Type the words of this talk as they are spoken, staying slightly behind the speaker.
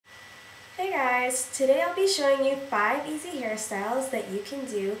Hey guys, today I'll be showing you 5 easy hairstyles that you can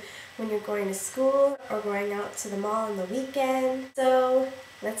do when you're going to school or going out to the mall on the weekend. So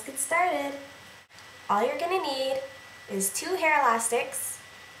let's get started. All you're going to need is 2 hair elastics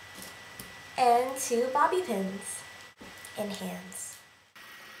and 2 bobby pins and hands.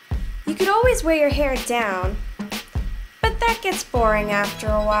 You could always wear your hair down, but that gets boring after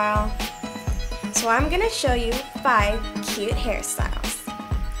a while. So I'm going to show you 5 cute hairstyles.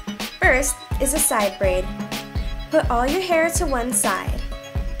 First is a side braid. Put all your hair to one side.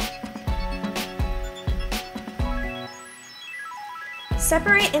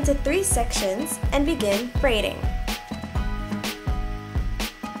 Separate into 3 sections and begin braiding.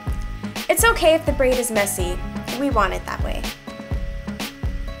 It's okay if the braid is messy. We want it that way.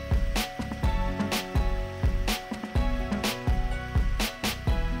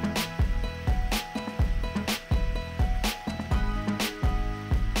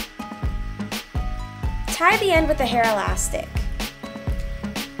 Tie the end with a hair elastic.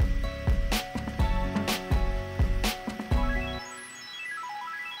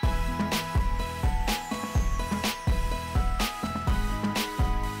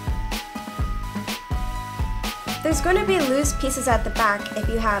 There's going to be loose pieces at the back if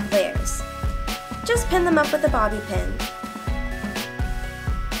you have layers. Just pin them up with a bobby pin.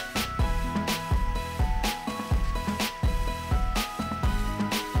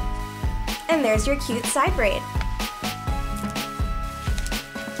 And there's your cute side braid.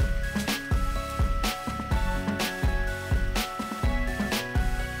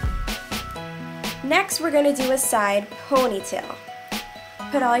 Next, we're going to do a side ponytail.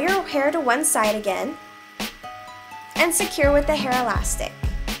 Put all your hair to one side again and secure with the hair elastic.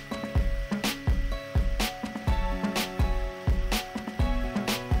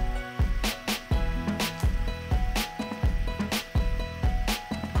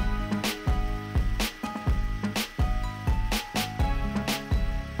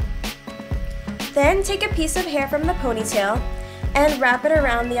 Then take a piece of hair from the ponytail and wrap it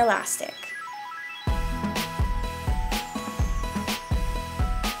around the elastic.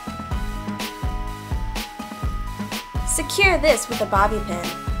 Secure this with a bobby pin.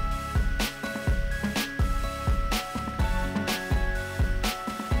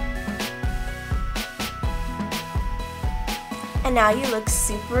 And now you look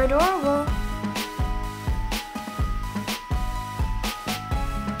super adorable.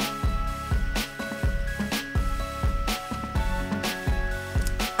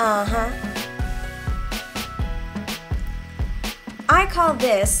 I call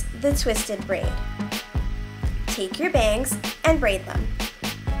this the twisted braid. Take your bangs and braid them.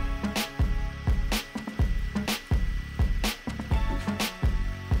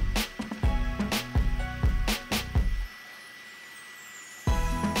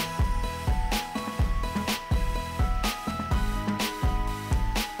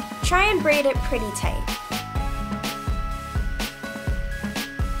 Try and braid it pretty tight.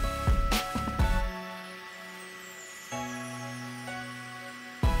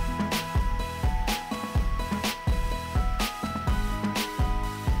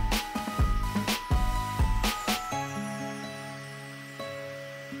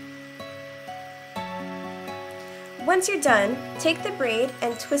 Once you're done, take the braid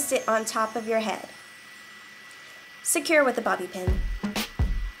and twist it on top of your head. Secure with a bobby pin.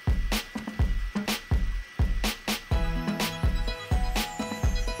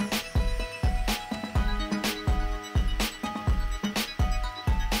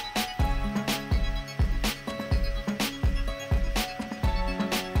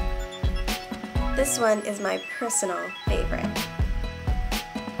 This one is my personal favorite.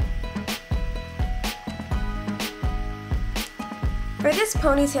 For this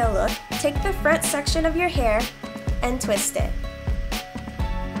ponytail look, take the front section of your hair and twist it.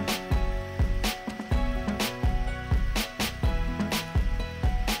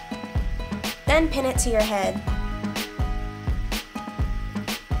 Then pin it to your head.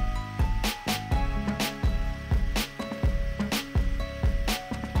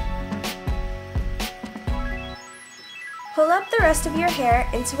 Pull up the rest of your hair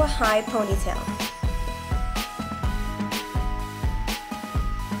into a high ponytail.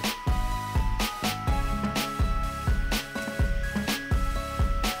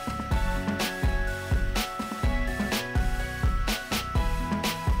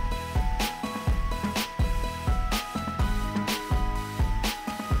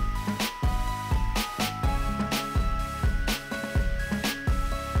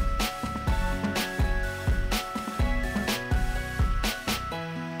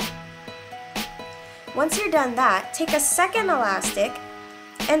 Once you're done that, take a second elastic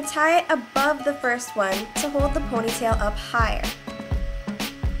and tie it above the first one to hold the ponytail up higher.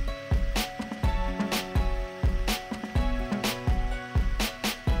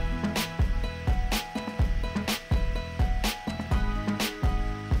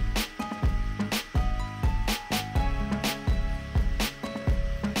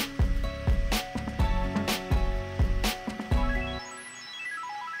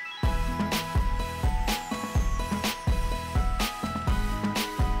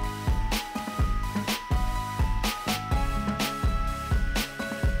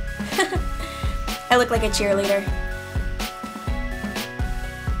 I look like a cheerleader.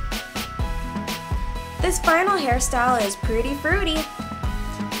 This final hairstyle is pretty fruity.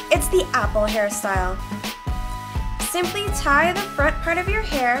 It's the apple hairstyle. Simply tie the front part of your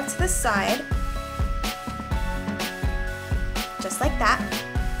hair to the side, just like that.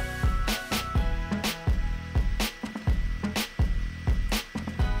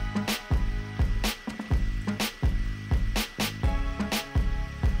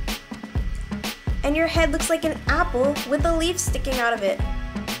 And your head looks like an apple with a leaf sticking out of it.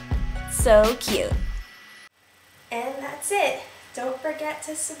 So cute. And that's it. Don't forget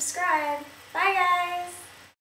to subscribe. Bye guys!